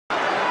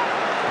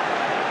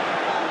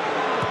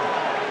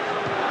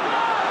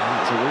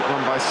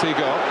Won by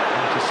Seagull.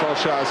 To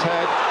Solskjaer's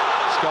head.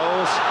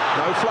 Scholes.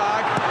 No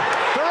flag.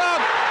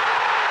 Varane!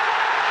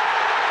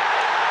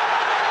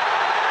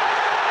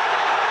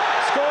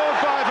 Scored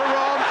by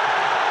Varane.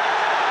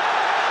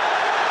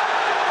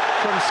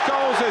 From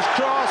Scholes'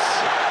 cross.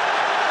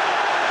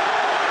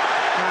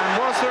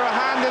 And was there a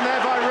hand in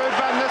there by Ruud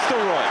van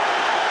Nistelrooy?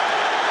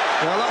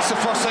 Well, that's the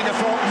first thing I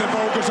thought when the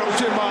ball goes up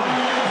to Martin.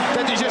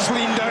 Did he just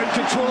lean down,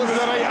 control it with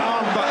the right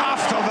arm? But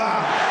after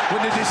that,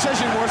 when the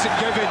decision wasn't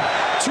given,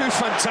 two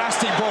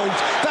fantastic balls.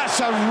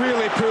 That's a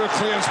really poor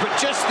clearance, but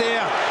just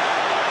there,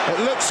 it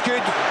looks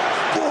good.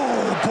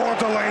 Oh,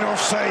 borderline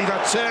offside,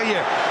 I tell you.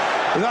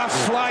 That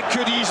flag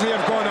could easily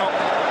have gone up.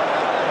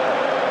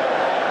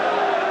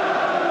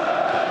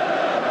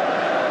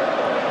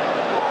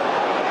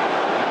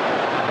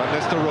 Van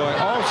Nistelrooy.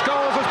 Oh,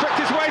 Scholes has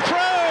picked his way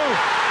through!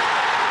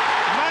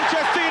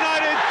 Manchester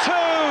United 2,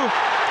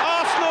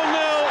 Arsenal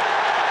 0.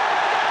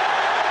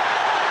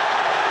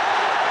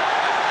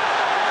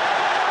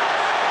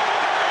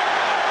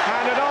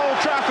 And at Old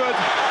Trafford,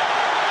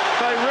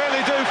 they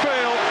really do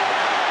feel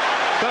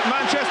that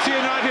Manchester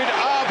United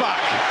are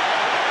back.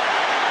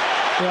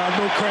 Yeah,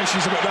 no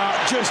questions about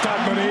that, just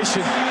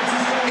admiration.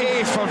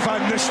 A for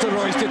Van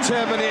Nistelrooy's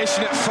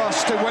determination at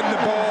first to win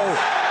the ball,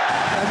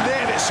 and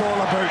then it's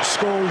all about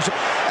Scholes,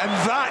 and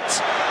that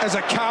is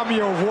a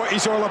cameo of what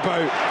he's all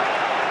about.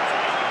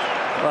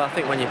 Well, I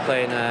think when you're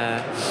playing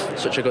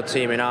such a good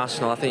team in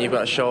Arsenal, I think you've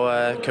got to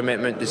show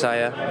commitment,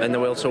 desire and the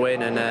will to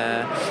win,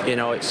 and you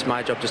know, it's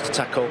my job just to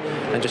tackle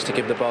and just to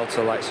give the ball to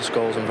the likes of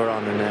Scholes and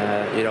Varane,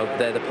 and you know,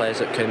 they're the players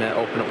that can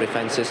open up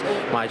defences.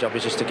 My job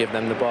is just to give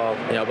them the ball,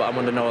 you know, but I'm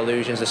under no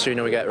illusions. The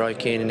sooner we get Roy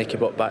Keane and Nicky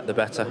Butt back, the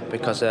better,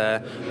 because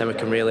then we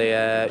can really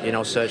you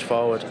know, surge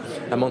forward.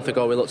 A month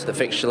ago we looked at the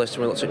fixture list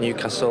and we looked at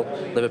Newcastle,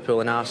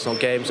 Liverpool and Arsenal,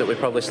 games that we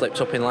probably slipped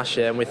up in last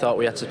year, and we thought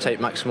we had to take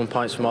maximum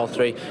points from all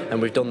three,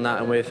 and we've done that,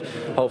 and we've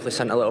hopefully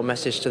sent a little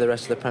message to the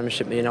rest of the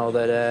Premiership, you know,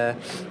 that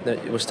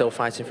we're still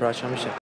fighting for our championship.